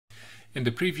In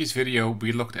the previous video,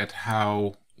 we looked at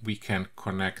how we can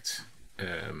connect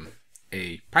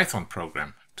a Python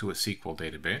program to a SQL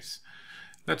database.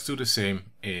 Let's do the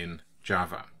same in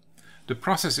Java. The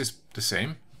process is the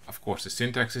same. Of course, the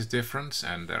syntax is different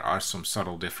and there are some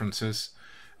subtle differences,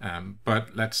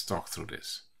 but let's talk through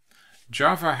this.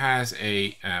 Java has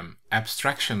a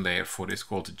abstraction layer for this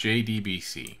called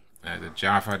JDBC, the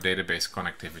Java Database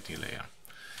Connectivity Layer.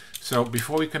 So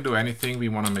before we can do anything, we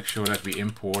want to make sure that we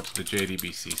import the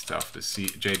JDBC stuff, the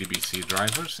JDBC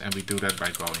drivers, and we do that by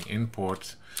going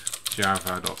import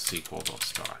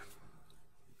java.sql.star.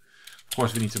 Of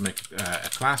course, we need to make a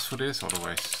class for this,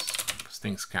 otherwise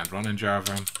things can't run in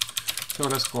Java. So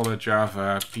let's call it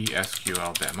Java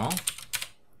PSQL demo.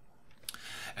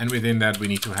 And within that, we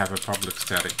need to have a public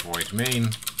static void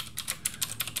main.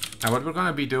 Now what we're going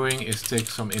to be doing is take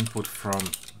some input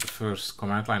from the first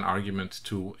command line argument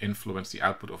to influence the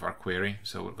output of our query.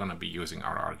 So we're going to be using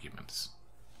our arguments.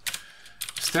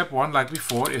 Step one, like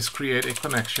before, is create a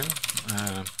connection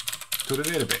to the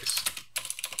database.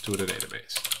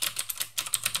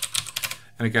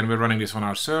 And again, we're running this on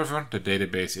our server. The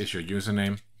database is your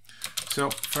username.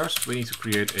 So first, we need to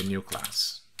create a new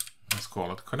class. Let's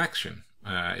call it connection.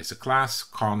 It's a class.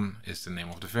 Con is the name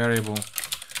of the variable.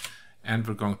 And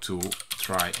we're going to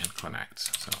try and connect.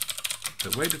 So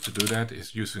the way to do that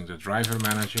is using the driver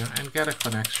manager and get a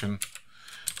connection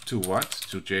to what?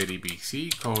 To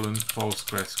JDBC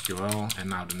Postgresql, and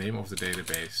now the name of the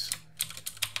database,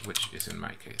 which is in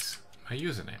my case my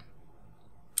username.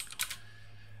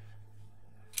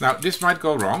 Now this might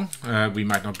go wrong. We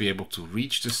might not be able to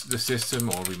reach the system,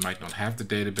 or we might not have the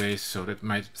database, so that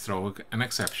might throw an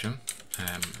exception.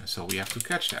 So we have to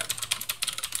catch that.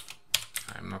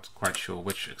 I'm not quite sure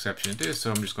which exception it is,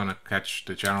 so I'm just going to catch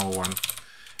the general one.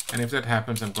 And if that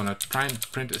happens, I'm going to try and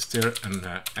print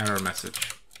an error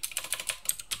message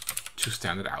to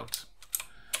stand it out.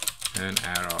 An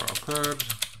error occurred,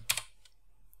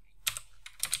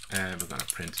 and we're going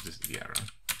to print the error.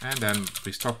 And then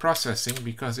we stop processing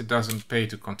because it doesn't pay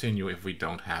to continue if we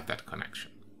don't have that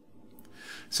connection.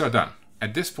 So done.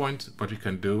 At this point, what we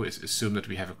can do is assume that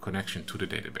we have a connection to the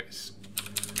database.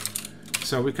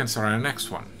 So we can start on the next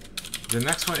one. The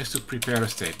next one is to prepare a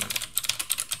statement.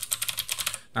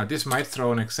 Now this might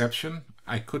throw an exception.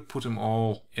 I could put them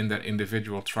all in their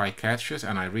individual try catches,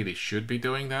 and I really should be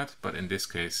doing that, but in this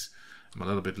case I'm a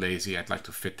little bit lazy. I'd like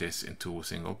to fit this into a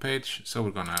single page, so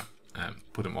we're gonna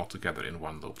put them all together in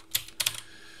one loop.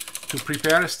 To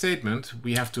prepare a statement,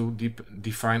 we have to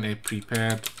define a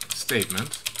prepared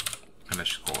statement, and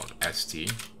let's call it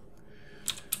ST.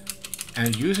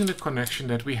 And using the connection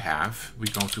that we have,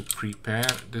 we're going to prepare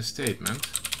the statement.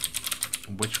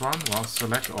 Which one? Well,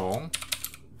 select all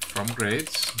from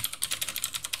grades,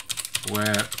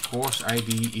 where course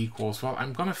ID equals, well,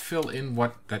 I'm going to fill in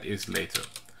what that is later.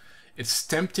 It's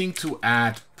tempting to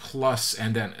add plus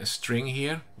and then a string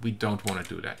here. We don't want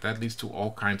to do that. That leads to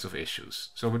all kinds of issues.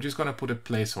 So we're just going to put a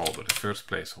placeholder, the first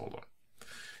placeholder.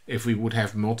 If we would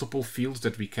have multiple fields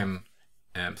that we can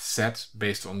set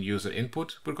based on user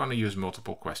input, we're going to use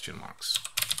multiple question marks.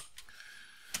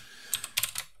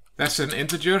 That's an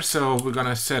integer, so we're going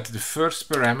to set the first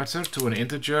parameter to an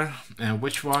integer. And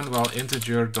which one? Well,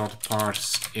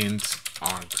 integer.parseInt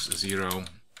args0.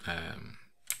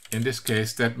 In this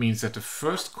case, that means that the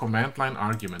first command line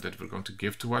argument that we're going to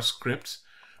give to our script,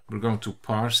 we're going to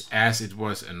parse as it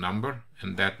was a number,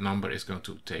 and that number is going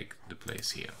to take the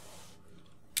place here.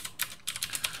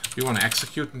 We want to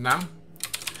execute it now.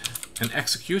 And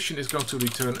execution is going to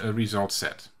return a result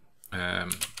set.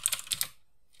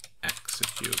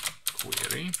 Execute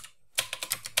query.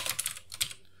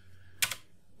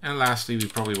 And lastly, we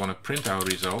probably want to print our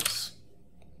results.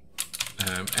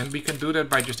 And we can do that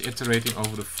by just iterating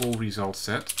over the full result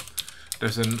set.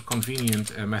 There's a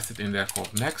convenient method in there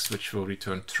called next, which will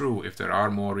return true if there are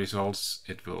more results.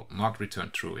 It will not return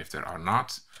true if there are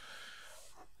not.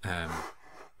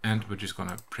 And we're just going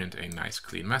to print a nice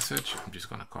clean message. I'm just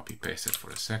going to copy paste it for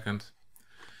a second.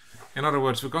 In other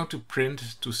words, we're going to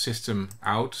print to system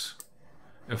out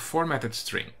a formatted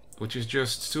string, which is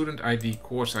just student ID,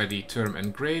 course ID, term,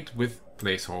 and grade with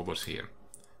placeholders here.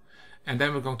 And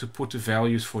then we're going to put the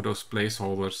values for those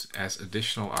placeholders as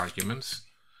additional arguments.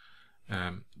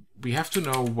 We have to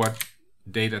know what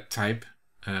data type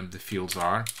the fields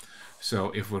are.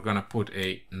 So if we're going to put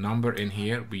a number in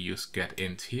here, we use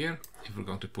getInt here. If we're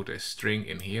going to put a string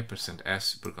in here,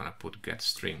 %s, we're going to put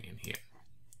getString in here.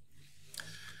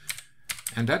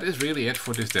 And that is really it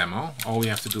for this demo. All we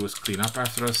have to do is clean up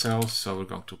after ourselves. So we're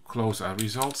going to close our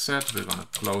result set. We're going to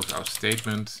close our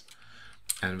statement.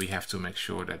 And we have to make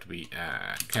sure that we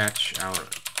catch our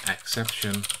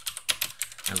exception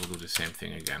And we'll do the same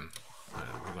thing again.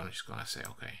 We're just gonna say,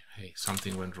 okay, hey,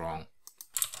 something went wrong.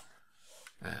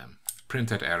 Print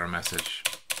that error message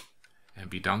and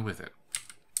be done with it.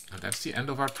 And that's the end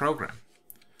of our program.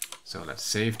 So let's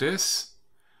save this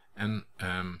and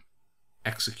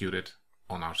execute it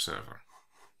on our server.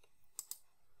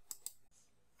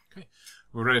 Okay,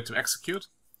 we're ready to execute.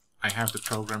 I have the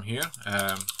program here.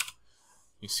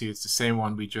 You see it's the same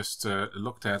one we just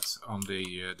looked at on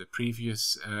the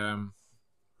previous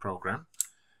program.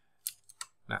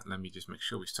 Now, let me just make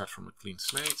sure we start from a clean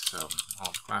slate, so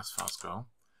all the class files go.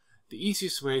 The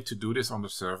easiest way to do this on the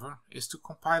server is to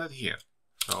compile it here.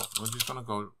 So we're just going to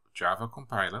go Java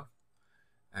compiler.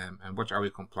 And what are we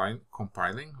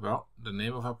compiling? Well, the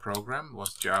name of our program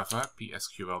was Java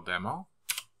PSQL demo.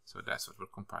 So that's what we're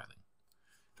compiling.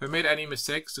 If we made any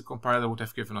mistakes, the compiler would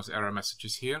have given us error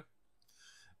messages here.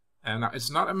 And now it's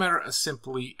not a matter as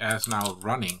simply as now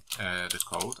running the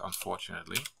code,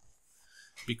 unfortunately,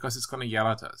 because it's going to yell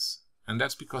at us. And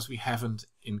that's because we haven't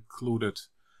included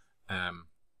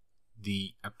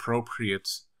the appropriate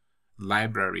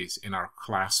libraries in our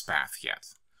class path yet.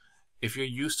 If you're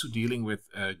used to dealing with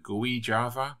GUI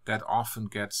Java, that often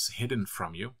gets hidden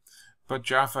from you. But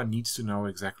Java needs to know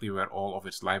exactly where all of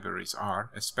its libraries are,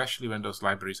 especially when those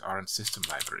libraries are in system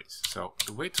libraries. So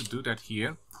the way to do that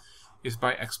here is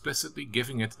by explicitly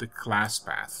giving it the class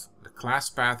path. The class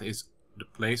path is the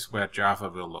place where Java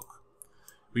will look.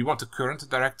 We want the current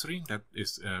directory, that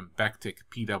is backtick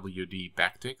pwd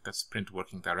backtick, that's print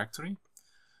working directory.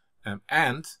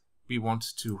 And we want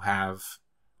to have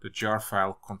the jar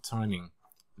file containing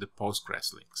the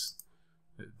Postgres links.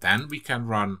 Then we can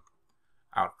run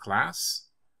our class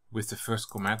with the first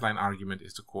command line argument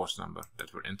is the course number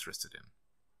that we're interested in.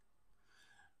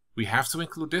 We have to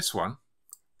include this one,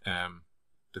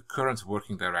 the current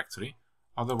working directory,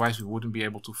 otherwise we wouldn't be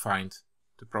able to find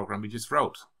the program we just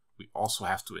wrote. We also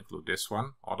have to include this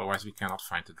one, otherwise we cannot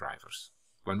find the drivers.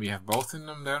 When we have both in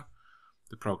them there,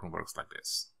 the program works like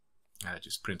this. And it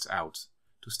just prints out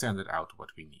to standard out what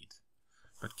we need.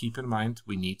 But keep in mind,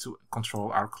 we need to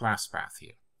control our class path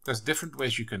here. There's different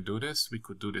ways you can do this. We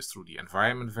could do this through the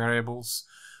environment variables.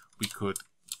 We could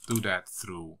do that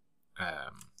through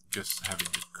just having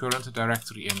the current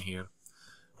directory in here.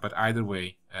 But either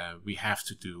way, we have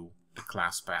to do the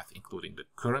class path, including the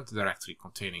current directory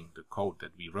containing the code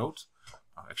that we wrote.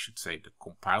 I should say the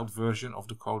compiled version of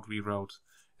the code we wrote,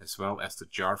 as well as the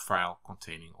jar file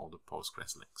containing all the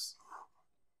Postgres links.